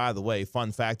today. By the way,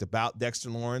 fun fact about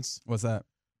Dexter Lawrence. What's that?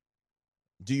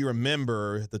 Do you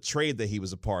remember the trade that he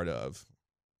was a part of,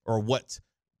 or what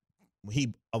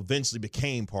he eventually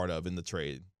became part of in the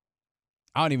trade?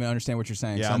 I don't even understand what you're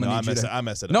saying. Yeah, so I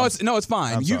messed it up. No, it's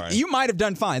fine. I'm sorry. You might have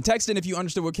done fine. Text in if you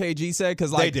understood what KG said,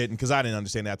 because they didn't, because I didn't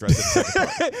understand that after I said the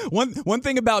second part. One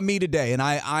thing about me today, and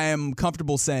I am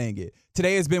comfortable saying it.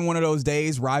 Today has been one of those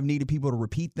days where I've needed people to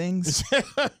repeat things.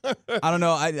 I don't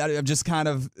know. I'm just kind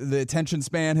of, the attention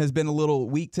span has been a little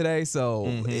weak today,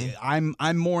 so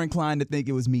I'm more inclined to think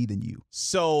it was me than you.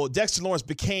 So Dexter Lawrence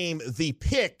became the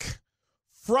pick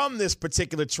from this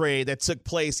particular trade that took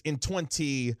place in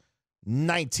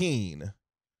 2019.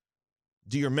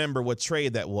 Do you remember what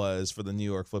trade that was for the New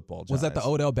York Football Giants? Was that the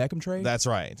Odell Beckham trade? That's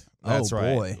right. That's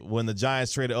right. Boy. When the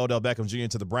Giants traded Odell Beckham Jr.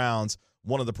 to the Browns,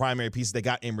 one of the primary pieces they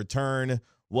got in return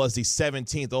was the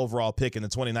 17th overall pick in the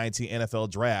 2019 NFL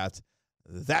Draft.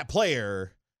 That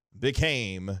player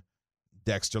became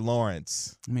Dexter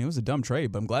Lawrence. I mean, it was a dumb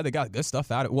trade, but I'm glad they got good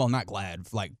stuff out of it. Well, not glad,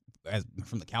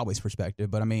 from the Cowboys'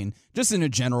 perspective, but I mean, just in a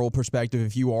general perspective,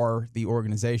 if you are the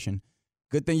organization,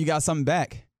 good thing you got something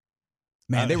back.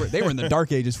 Man, they were in the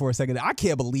dark ages for a second. I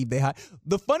can't believe they hired.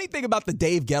 The funny thing about the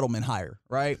Dave Gettleman hire,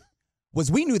 right,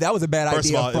 was we knew that was a bad idea. First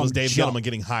of all, it was Dave jump. Gettleman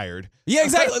getting hired. Yeah,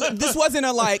 exactly. This wasn't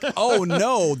a like, oh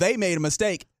no, they made a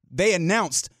mistake. They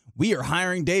announced we are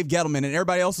hiring Dave Gettleman, and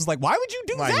everybody else was like, why would you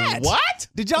do that? What?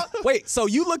 Did y'all wait? So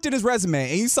you looked at his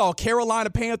resume and you saw Carolina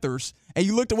Panthers, and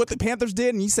you looked at what the Panthers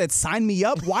did, and you said, "Sign me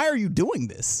up." Why are you doing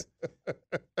this?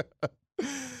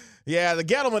 Yeah, the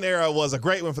Gettleman era was a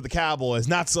great one for the Cowboys,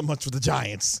 not so much for the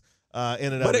Giants. But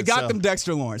it got them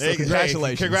Dexter Lawrence. So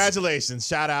congratulations. Hey, congratulations.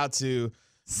 Shout out to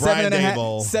Brian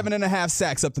Daboll. 7.5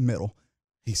 sacks up the middle.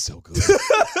 He's so good.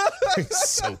 He's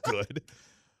so good.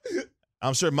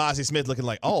 I'm sure Mozzie Smith looking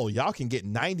like, oh, y'all can get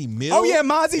 $90 million. Oh, yeah,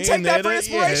 Mozzie, take that for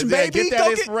inspiration, baby. Get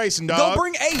that inspiration, dog. Go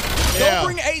bring 8. Go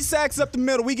bring 8 sacks up the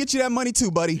middle. We get you that money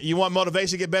too, buddy. You want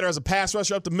motivation to get better as a pass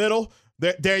rusher up the middle?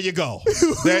 There you go.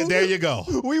 There you go.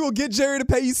 We will get Jerry to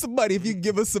pay you some money if you can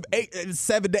give us some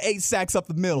 7 to 8 sacks up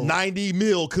the middle. $90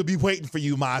 million could be waiting for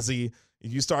you, Mozzie,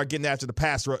 if you start getting after the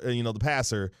passer in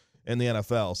the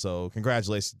NFL. So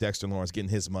congratulations to Dexter Lawrence getting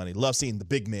his money. Love seeing the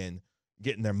big men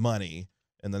getting their money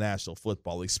in the National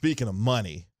Football League. Speaking of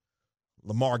money,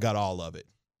 Lamar got all of it.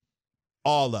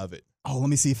 All of it. Oh,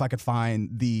 let me see if I could find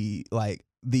the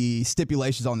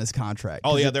stipulations on this contract.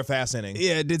 Oh, yeah, they're fascinating.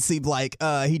 Yeah, it did seem like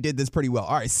he did this pretty well.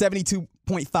 All right,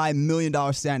 $72.5 million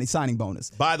signing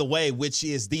bonus. By the way, which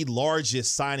is the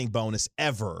largest signing bonus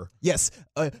ever. Yes.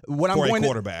 For a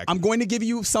quarterback. I'm going to give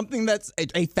you something that's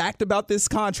a fact about this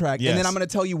contract, and then I'm going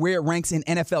to tell you where it ranks in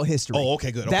NFL history. Oh,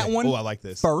 okay, good. That one, I like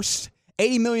this. First,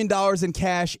 $80 million in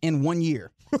cash in 1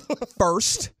 year.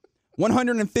 First,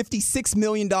 $156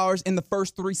 million in the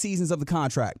first 3 seasons of the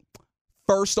contract.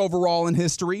 First overall in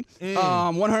history.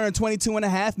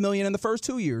 $122.5 million in the first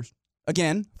 2 years.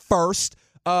 Again, first.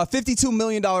 $52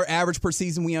 million average per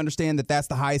season. We understand that that's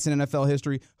the highest in NFL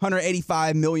history.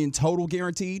 $185 million total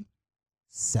guaranteed.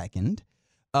 Second.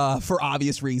 For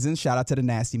obvious reasons. Shout out to the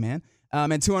nasty man.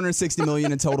 And $260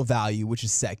 million in total value, which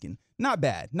is second. Not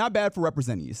bad. Not bad for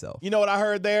representing yourself. You know what I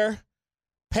heard there?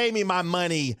 Pay me my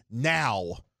money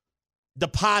now.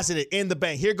 Deposit it in the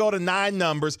bank. Here go the 9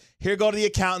 numbers. Here go the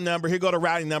account number. Here go the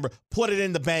routing number. Put it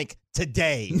in the bank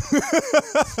today.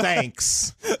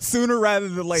 Thanks. Sooner rather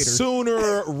than later.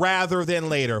 Sooner rather than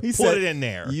later. Put it in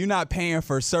there. You're not paying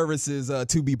for services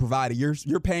to be provided.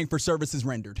 You're paying for services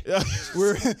rendered.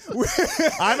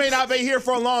 I may not be here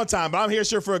for a long time, but I'm here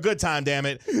sure for a good time, damn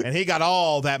it. And he got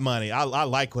all that money. I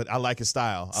like his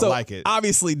style. I like it.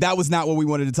 Obviously, that was not what we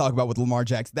wanted to talk about with Lamar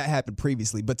Jackson. That happened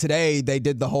previously. But today they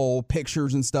did the whole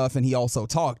pictures and stuff, and he also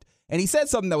talked. And he said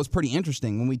something that was pretty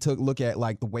interesting when we took a look at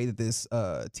like the way that this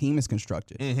team is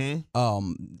constructed. Do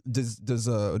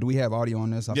we have audio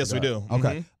on this? Yes, we do.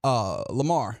 Okay.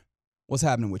 Lamar, what's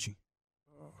happening with you?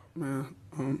 Man,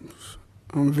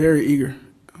 I'm very eager.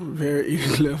 I'm very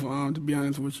eager to be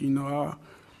honest with you. You know,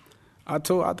 I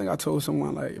think I told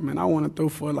someone like, man, I want to throw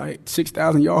for like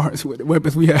 6,000 yards with the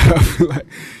weapons we have. Like,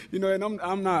 you know, and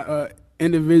I'm not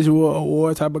individual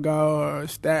award type of guy or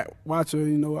stat watcher,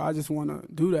 you know. I just want to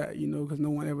do that, you know, because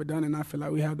no one ever done it, and I feel like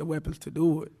we have the weapons to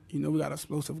do it. You know, we got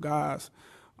explosive guys.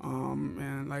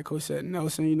 And like Coach said,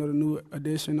 Nelson, you know, the new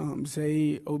addition,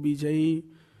 Zay, OBJ,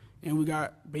 and we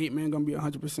got Bateman going to be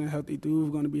 100% healthy.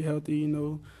 Dude's going to be healthy, you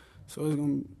know. So it's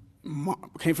going to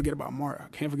can't forget about Mark. I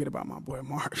can't forget about my boy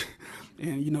Mark.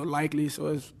 And, you know, likely, so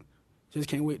it's just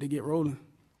can't wait to get rolling.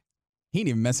 He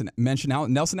didn't even mention out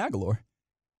Nelson Aguilar.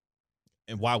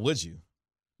 And why would you?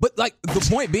 But like the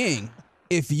point being,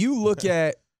 if you look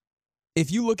at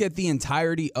the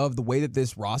entirety of the way that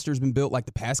this roster's been built, like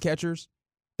the pass catchers,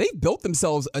 they've built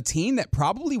themselves a team that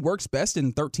probably works best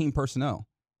in 13 personnel.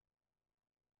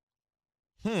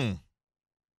 And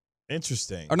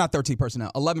Interesting. Or not 13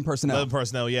 personnel, 11 personnel. 11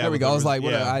 personnel, yeah. There we go. I was like,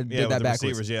 I did that backwards.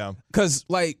 Receivers, yeah. Because,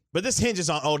 but this hinges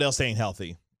on Odell staying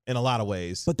healthy in a lot of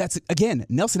ways. But that's, again,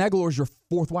 Nelson Aguilar is your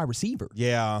fourth wide receiver.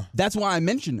 Yeah. That's why I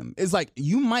mentioned him. It's like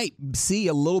you might see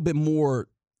a little bit more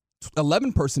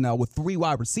 11 personnel with 3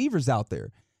 wide receivers out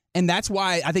there. And that's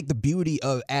why I think the beauty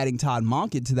of adding Todd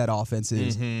Monken to that offense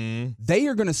is they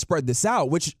are going to spread this out,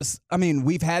 which, I mean,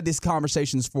 we've had these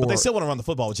conversations for. But they still want to run the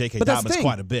football with J.K. Dobbins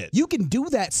quite a bit. You can do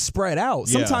that spread out.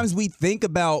 Yeah. Sometimes we think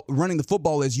about running the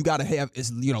football as you got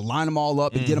to line them all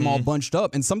up and get them all bunched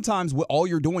up. And sometimes what all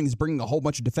you're doing is bringing a whole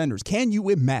bunch of defenders. Can you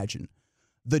imagine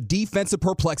the defensive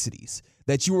perplexities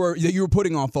that you were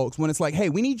putting on folks when it's like, hey,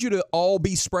 we need you to all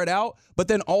be spread out, but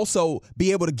then also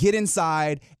be able to get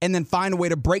inside and then find a way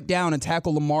to break down and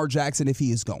tackle Lamar Jackson if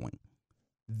he is going.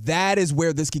 That is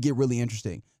where this could get really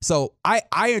interesting. So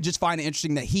I just find it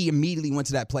interesting that he immediately went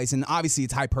to that place, and obviously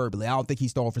it's hyperbole. I don't think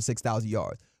he's throwing for 6,000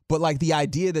 yards. But like the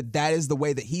idea that is the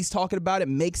way that he's talking about it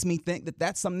makes me think that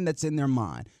that's something that's in their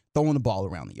mind, throwing the ball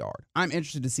around the yard. I'm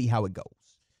interested to see how it goes.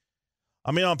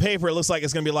 I mean, on paper, it looks like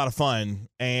it's going to be a lot of fun.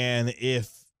 And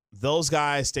if those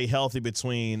guys stay healthy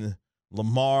between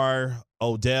Lamar,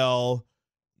 Odell,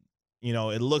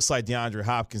 it looks like DeAndre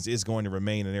Hopkins is going to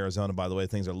remain in Arizona, by the way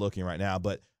things are looking right now.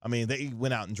 But, I mean, they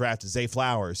went out and drafted Zay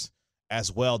Flowers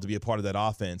as well to be a part of that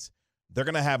offense. They're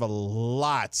going to have a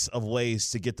lot of ways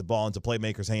to get the ball into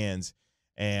playmakers' hands.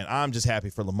 And I'm just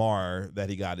happy for Lamar that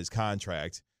he got his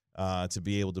contract to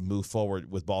be able to move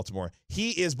forward with Baltimore.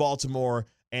 He is Baltimore.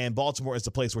 And Baltimore is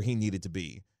the place where he needed to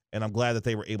be. And I'm glad that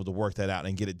they were able to work that out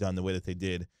and get it done the way that they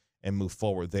did and move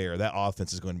forward there. That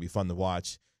offense is going to be fun to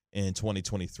watch in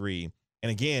 2023. And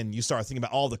again, you start thinking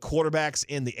about all the quarterbacks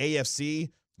in the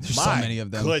AFC. There's so many of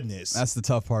them. Goodness. That's the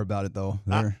tough part about it, though.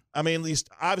 I mean, at least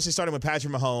obviously starting with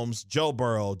Patrick Mahomes, Joe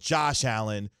Burrow, Josh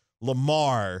Allen,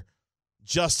 Lamar,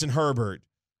 Justin Herbert,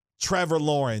 Trevor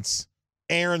Lawrence,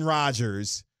 Aaron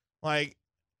Rodgers.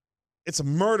 It's a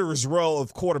murderer's row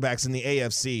of quarterbacks in the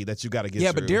AFC that you got to get through.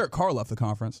 Yeah, but Derek Carr left the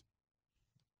conference.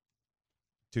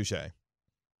 Touche.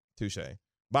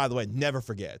 By the way, never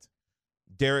forget,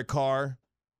 Derek Carr,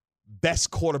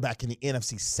 best quarterback in the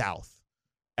NFC South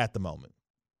at the moment.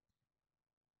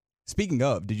 Speaking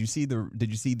of, did you see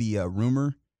the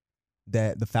rumor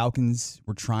that the Falcons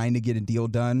were trying to get a deal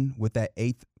done with that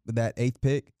eighth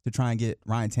pick to try and get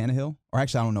Ryan Tannehill? Or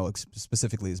actually, I don't know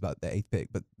specifically it's about the 8th pick,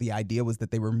 but the idea was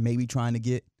that they were maybe trying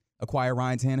to acquire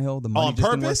Ryan Tannehill. The money on just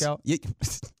purpose? didn't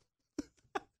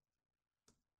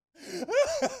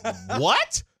work out.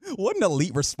 What? What an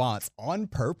elite response. On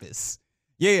purpose.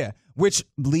 Yeah. Which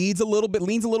leans a little bit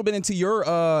into your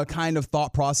kind of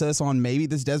thought process on maybe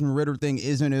this Desmond Ridder thing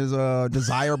isn't as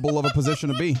desirable of a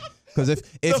position to be. Because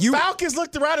if the Falcons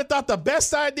looked around and thought the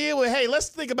best idea was, hey, let's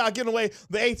think about giving away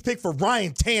the 8th pick for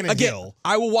Ryan Tannehill. Again,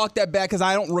 I will walk that back because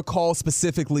I don't recall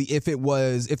specifically if the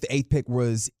 8th pick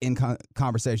was in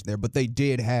conversation there, but they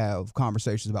did have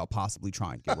conversations about possibly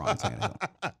trying to get Ryan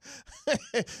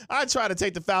Tannehill. I try to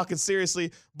take the Falcons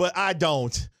seriously, but I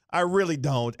don't. I really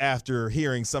don't after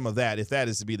hearing some of that, if that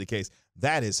is to be the case.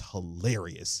 That is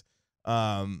hilarious.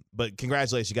 But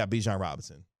congratulations, you got Bijan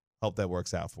Robinson. Hope that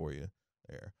works out for you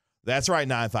there. That's right,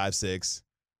 956.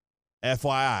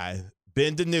 FYI,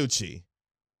 Ben DiNucci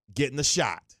getting the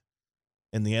shot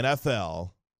in the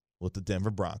NFL with the Denver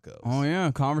Broncos. Oh,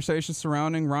 yeah. Conversations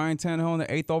surrounding Ryan Tannehill and the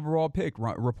 8th overall pick,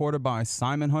 reported by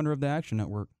Simon Hunter of the Action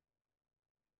Network.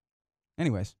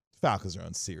 Anyways. Falcons are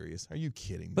unserious. Are you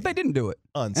kidding me? But they didn't do it.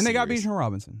 Unserious. And they got Bijan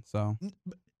Robinson. So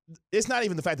it's not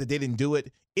even the fact that they didn't do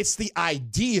it. It's the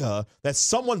idea that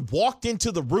someone walked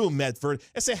into the room, Medford,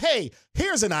 and said, hey,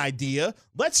 here's an idea.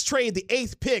 Let's trade the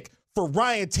 8th pick for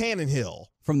Ryan Tannehill.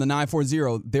 From the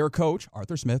 940, their coach,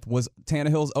 Arthur Smith, was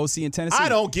Tannehill's OC in Tennessee. I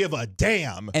don't give a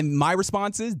damn. And my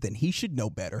response is, then he should know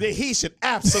better. Then he should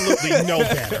absolutely know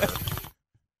better.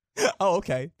 Oh,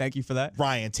 okay. Thank you for that.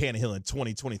 Ryan Tannehill in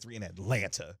 2023 in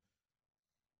Atlanta.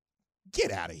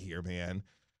 Get out of here, man.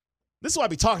 This is what I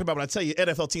be talking about when I tell you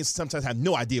NFL teams sometimes have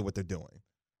no idea what they're doing.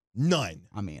 None.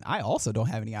 I mean, I also don't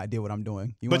have any idea what I'm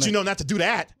doing. But you know not to do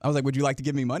that. I was like, would you like to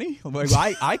give me money? I'm like,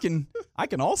 I can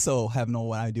also have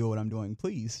no idea what I'm doing.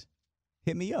 Please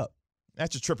hit me up.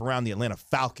 That's your trip around the Atlanta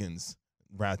Falcons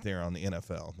right there on the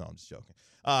NFL. No, I'm just joking.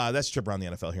 That's your trip around the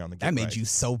NFL here on the Get That made Right. you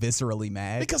so viscerally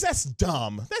mad. Because that's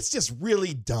dumb. That's just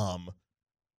really dumb.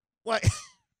 Like,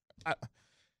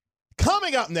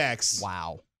 coming up next.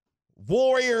 Wow.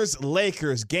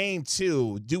 Warriors-Lakers, Game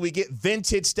 2. Do we get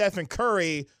vintage Stephen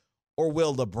Curry, or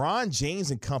will LeBron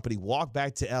James and company walk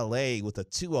back to L.A. with a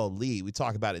 2-0 lead? We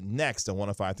talk about it next on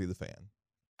 105.3 The Fan.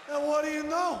 And what do you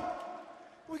know?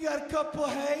 We got a couple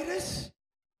of haters.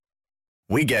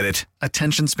 We get it.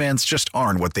 Attention spans just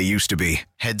aren't what they used to be.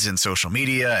 Heads in social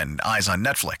media and eyes on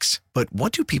Netflix. But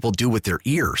what do people do with their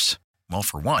ears? Well,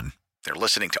 for one, they're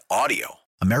listening to audio.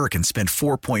 Americans spend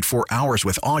 4.4 hours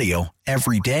with audio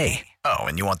every day. Oh,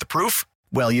 and you want the proof?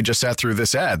 Well, you just sat through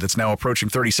this ad that's now approaching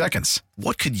 30 seconds.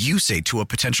 What could you say to a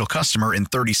potential customer in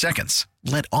 30 seconds?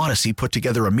 Let Odyssey put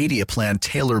together a media plan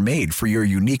tailor-made for your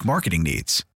unique marketing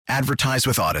needs. Advertise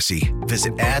with Odyssey.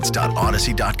 Visit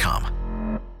ads.odyssey.com.